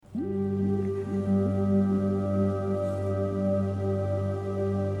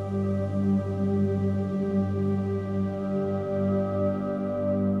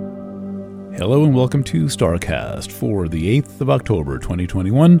Hello and welcome to StarCast for the 8th of October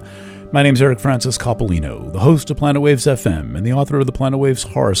 2021. My name is Eric Francis Coppolino, the host of Planet Waves FM and the author of the Planet Waves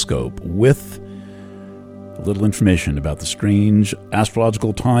Horoscope, with a little information about the strange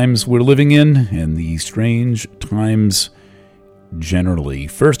astrological times we're living in and the strange times generally.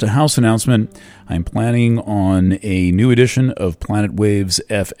 First, a house announcement. I'm planning on a new edition of Planet Waves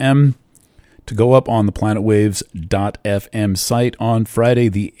FM to go up on the planetwaves.fm site on Friday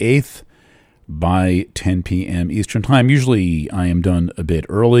the 8th by 10 p.m. Eastern Time. Usually I am done a bit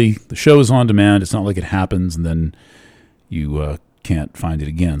early. The show is on demand. It's not like it happens and then you can't find it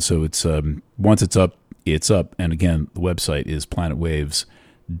again. So it's once it's up, it's up. And again, the website is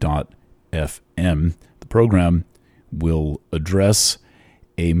planetwaves.fm. The program will address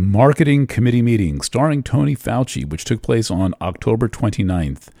a marketing committee meeting starring Tony Fauci, which took place on October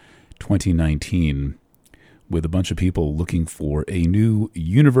 29th, 2019, with a bunch of people looking for a new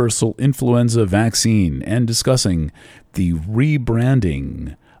universal influenza vaccine and discussing the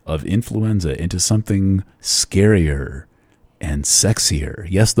rebranding of influenza into something scarier and sexier.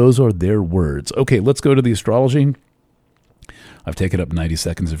 Yes, those are their words. Okay, let's go to the astrology. I've taken up 90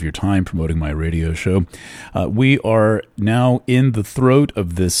 seconds of your time promoting my radio show. We are now in the throat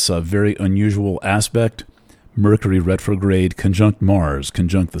of this very unusual aspect. Mercury retrograde conjunct Mars,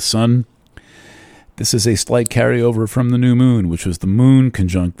 conjunct the Sun. This is a slight carryover from the new moon, which was the moon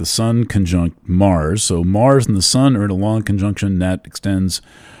conjunct the Sun conjunct Mars. So Mars and the Sun are in a long conjunction that extends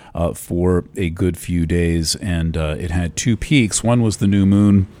for a good few days, and it had two peaks. One was the new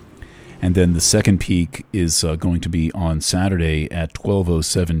moon, and then the second peak is going to be on Saturday at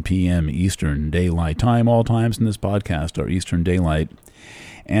 12:07 p.m. Eastern Daylight Time. All times in this podcast are Eastern Daylight.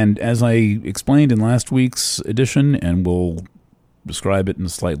 And as I explained in last week's edition, and we'll describe it in a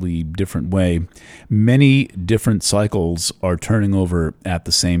slightly different way, many different cycles are turning over at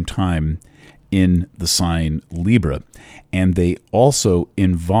the same time in the sign Libra. And they also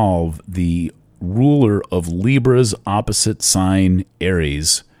involve the ruler of Libra's opposite sign,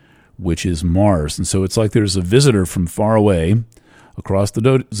 Aries, which is Mars. And so it's like there's a visitor from far away across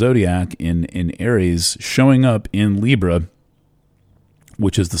the zodiac in Aries showing up in Libra,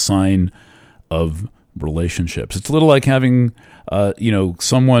 which is the sign of relationships. It's a little like having,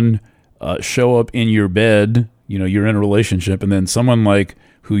 someone show up in your bed. You're in a relationship, and then someone like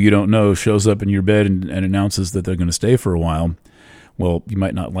who you don't know shows up in your bed and announces that they're going to stay for a while. Well, you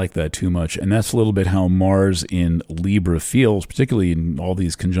might not like that too much, and that's a little bit how Mars in Libra feels, particularly in all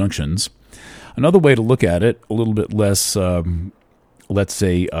these conjunctions. Another way to look at it, a little bit less let's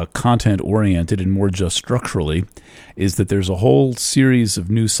say, content-oriented and more just structurally, is that there's a whole series of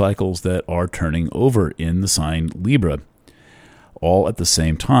new cycles that are turning over in the sign Libra, all at the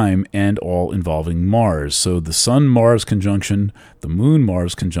same time and all involving Mars. So the Sun-Mars conjunction, the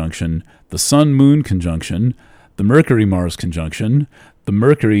Moon-Mars conjunction, the Sun-Moon conjunction, the Mercury-Mars conjunction, the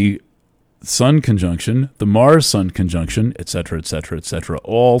Mercury-Sun conjunction, the Mars-Sun conjunction, etc., etc., etc.,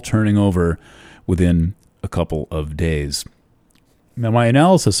 all turning over within a couple of days. Now, my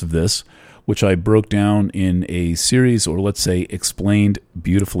analysis of this, which I broke down in a series, or let's say explained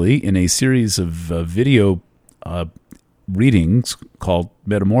beautifully, in a series of video readings called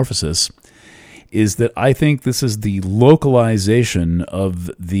Metamorphosis, is that I think this is the localization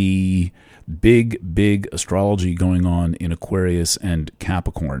of the big astrology going on in Aquarius and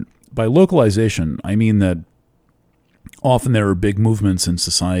Capricorn. By localization, I mean that often there are big movements in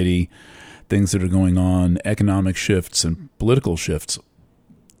society, things that are going on, economic shifts and political shifts,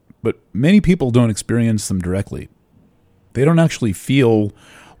 but many people don't experience them directly. They don't actually feel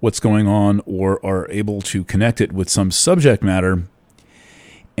what's going on or are able to connect it with some subject matter.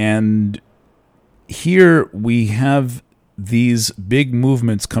 And here we have these big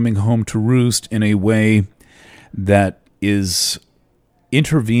movements coming home to roost in a way that is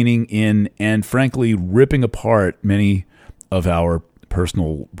intervening in and frankly ripping apart many of our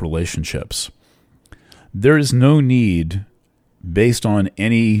personal relationships. There is no need, based on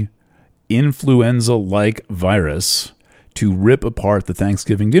any influenza-like virus, to rip apart the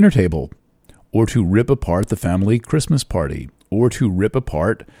Thanksgiving dinner table, or to rip apart the family Christmas party, or to rip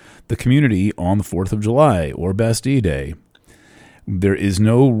apart the community on the 4th of July or Bastille Day. There is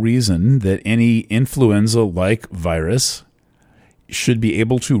no reason that any influenza-like virus should be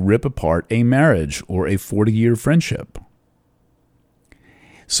able to rip apart a marriage or a 40-year friendship.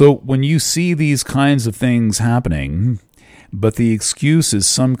 So when you see these kinds of things happening, but the excuse is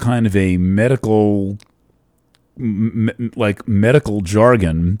some kind of a medical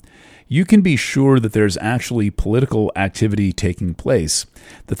jargon, you can be sure that there's actually political activity taking place.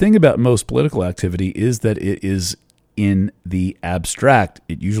 The thing about most political activity is that it is in the abstract.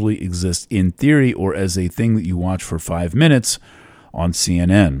 It usually exists in theory or as a thing that you watch for 5 minutes on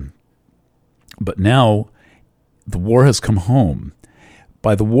CNN. But now the war has come home.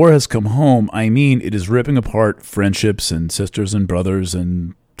 By the war has come home, I mean it is ripping apart friendships and sisters and brothers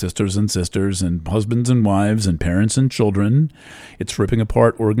and sisters and husbands and wives and parents and children. It's ripping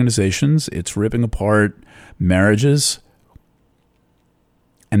apart organizations. It's ripping apart marriages.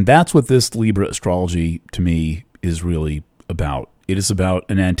 And that's what this Libra astrology, to me, is really about. It is about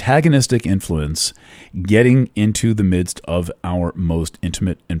an antagonistic influence getting into the midst of our most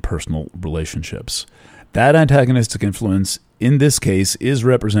intimate and personal relationships. That antagonistic influence, in this case, is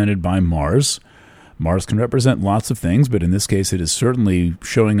represented by Mars. Mars can represent lots of things, but in this case, it is certainly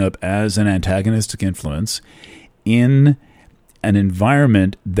showing up as an antagonistic influence in an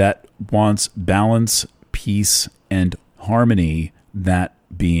environment that wants balance, peace, and harmony, that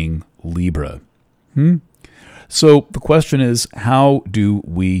being Libra. So the question is, how do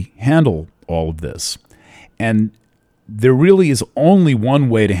we handle all of this? And there really is only one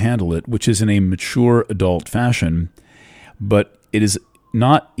way to handle it, which is in a mature adult fashion, but it is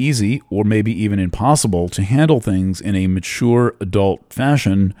not easy or maybe even impossible to handle things in a mature adult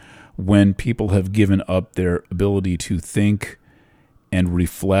fashion when people have given up their ability to think and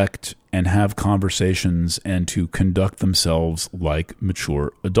reflect and have conversations and to conduct themselves like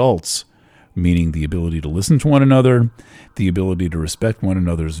mature adults, meaning the ability to listen to one another, the ability to respect one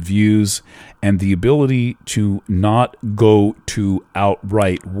another's views, and the ability to not go to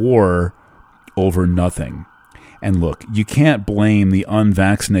outright war over nothing. And look, you can't blame the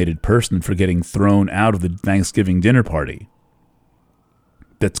unvaccinated person for getting thrown out of the Thanksgiving dinner party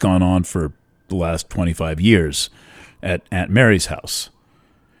that's gone on for the last 25 years at Aunt Mary's house.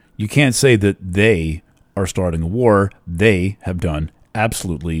 You can't say that they are starting a war. They have done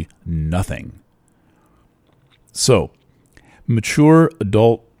absolutely nothing. So, mature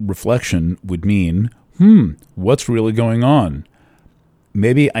adult reflection would mean, what's really going on?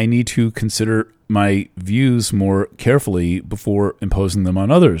 Maybe I need to consider my views more carefully before imposing them on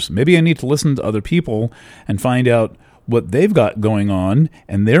others. Maybe I need to listen to other people and find out what they've got going on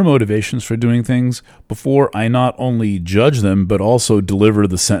and their motivations for doing things before I not only judge them, but also deliver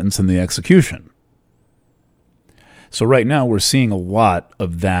the sentence and the execution. So right now we're seeing a lot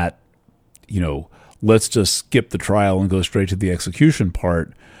of that, let's just skip the trial and go straight to the execution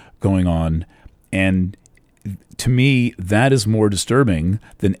part going on. And to me, that is more disturbing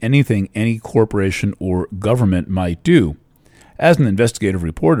than anything any corporation or government might do. As an investigative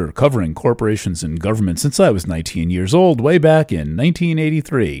reporter covering corporations and government since I was 19 years old, way back in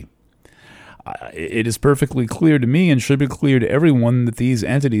 1983, it is perfectly clear to me and should be clear to everyone that these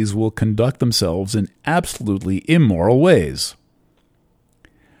entities will conduct themselves in absolutely immoral ways.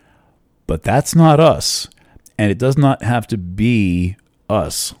 But that's not us, and it does not have to be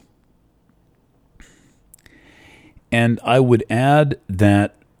us. And I would add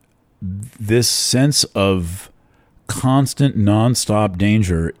that this sense of constant, nonstop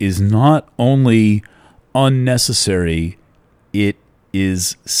danger is not only unnecessary, it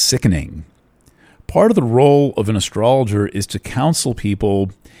is sickening. Part of the role of an astrologer is to counsel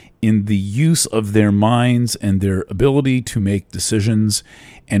people in the use of their minds and their ability to make decisions,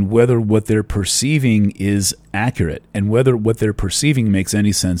 and whether what they're perceiving is accurate, and whether what they're perceiving makes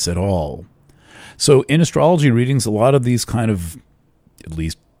any sense at all. So in astrology readings, a lot of these kind of, at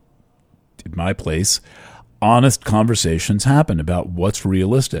least in my place, honest conversations happen about what's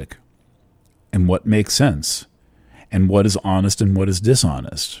realistic and what makes sense and what is honest and what is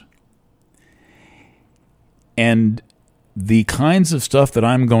dishonest. And the kinds of stuff that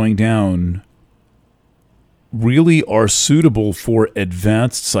I'm going down really are suitable for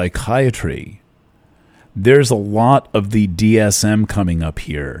advanced psychiatry. There's a lot of the DSM coming up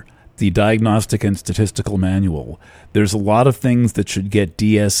here, the Diagnostic and Statistical Manual. There's a lot of things that should get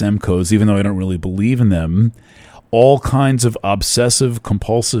DSM codes, even though I don't really believe in them. All kinds of obsessive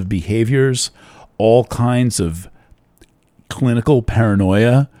compulsive behaviors, all kinds of clinical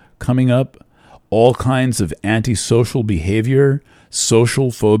paranoia coming up, all kinds of antisocial behavior, social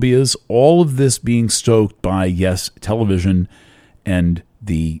phobias, all of this being stoked by, yes, television and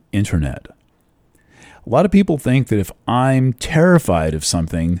the internet. A lot of people think that if I'm terrified of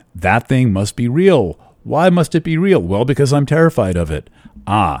something, that thing must be real. Why must it be real? Well, because I'm terrified of it.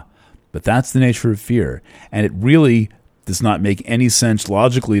 But that's the nature of fear. And it really does not make any sense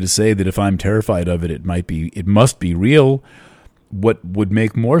logically to say that if I'm terrified of it, it must be real. What would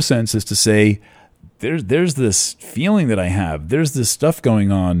make more sense is to say, there's this feeling that I have. There's this stuff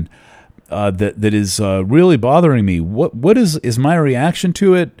going on that is really bothering me. What is my reaction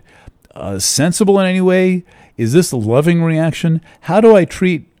to it? Sensible in any way? Is this a loving reaction? How do I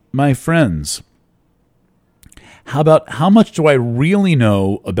treat my friends? How about how much do I really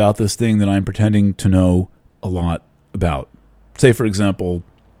know about this thing that I'm pretending to know a lot about? Say, for example,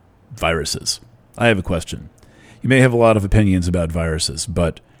 viruses. I have a question. You may have a lot of opinions about viruses,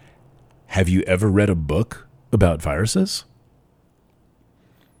 but have you ever read a book about viruses?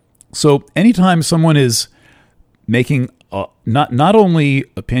 So anytime someone is making not only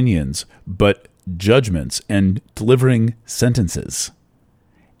opinions, but judgments and delivering sentences,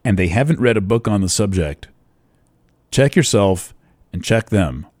 and they haven't read a book on the subject, check yourself and check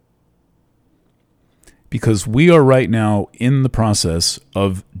them. Because we are right now in the process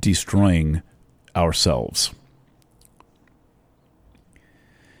of destroying ourselves.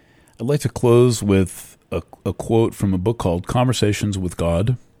 I'd like to close with a quote from a book called Conversations with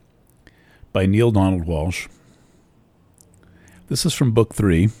God by Neale Donald Walsch. This is from book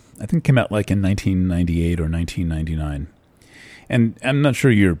 3. I think it came out like in 1998 or 1999. And I'm not sure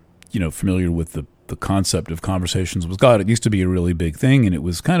you're familiar with the concept of Conversations with God. It used to be a really big thing, and it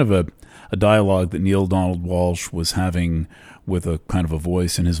was kind of a dialogue that Neale Donald Walsch was having with a kind of a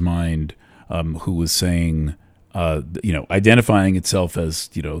voice in his mind who was saying, identifying itself as,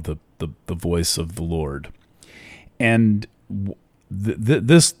 the voice of the Lord. And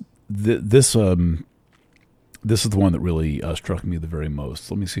this is the one that really struck me the very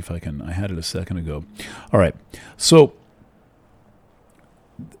most. Let me see if I had it a second ago. All right. So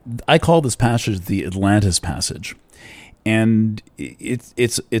I call this passage the Atlantis passage. And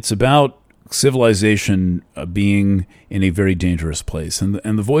it's about civilization being in a very dangerous place. And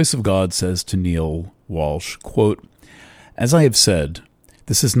the voice of God says to Neale Walsch, quote, "As I have said,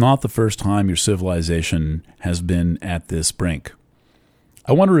 this is not the first time your civilization has been at this brink.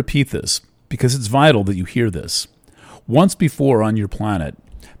 I want to repeat this because it's vital that you hear this. Once before on your planet,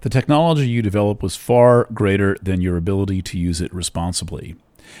 the technology you developed was far greater than your ability to use it responsibly.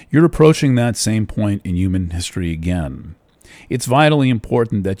 You're approaching that same point in human history again. It's vitally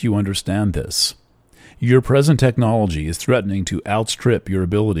important that you understand this. Your present technology is threatening to outstrip your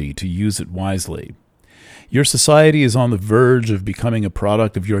ability to use it wisely. Your society is on the verge of becoming a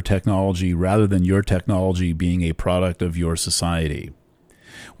product of your technology rather than your technology being a product of your society.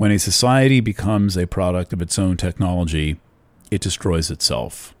 When a society becomes a product of its own technology, it destroys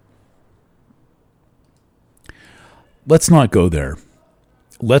itself." Let's not go there.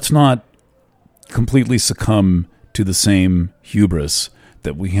 Let's not completely succumb to the same hubris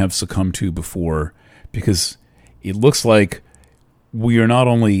that we have succumbed to before, because it looks like we are not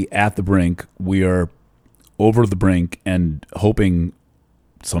only at the brink, we are over the brink and hoping,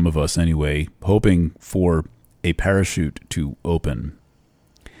 some of us anyway, hoping for a parachute to open.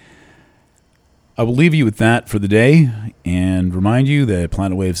 I will leave you with that for the day and remind you that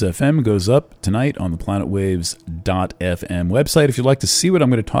Planet Waves FM goes up tonight on the planetwaves.fm website. If you'd like to see what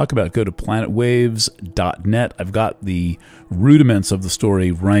I'm going to talk about, go to planetwaves.net. I've got the rudiments of the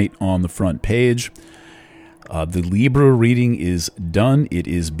story right on the front page. The Libra reading is done. It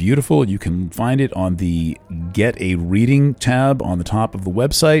is beautiful. You can find it on the Get a Reading tab on the top of the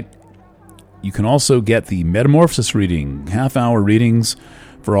website. You can also get the Metamorphosis reading, half-hour readings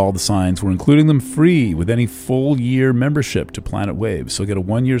for all the signs. We're including them free with any full-year membership to Planet Waves. So get a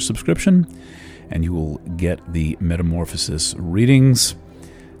 1-year subscription, and you will get the Metamorphosis readings.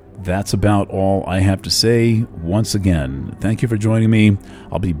 That's about all I have to say. Once again, thank you for joining me.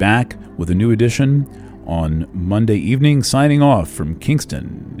 I'll be back with a new edition on Monday evening, signing off from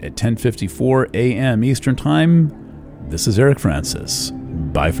Kingston at 10:54 a.m. Eastern Time. This is Eric Francis.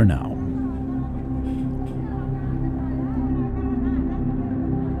 Bye for now.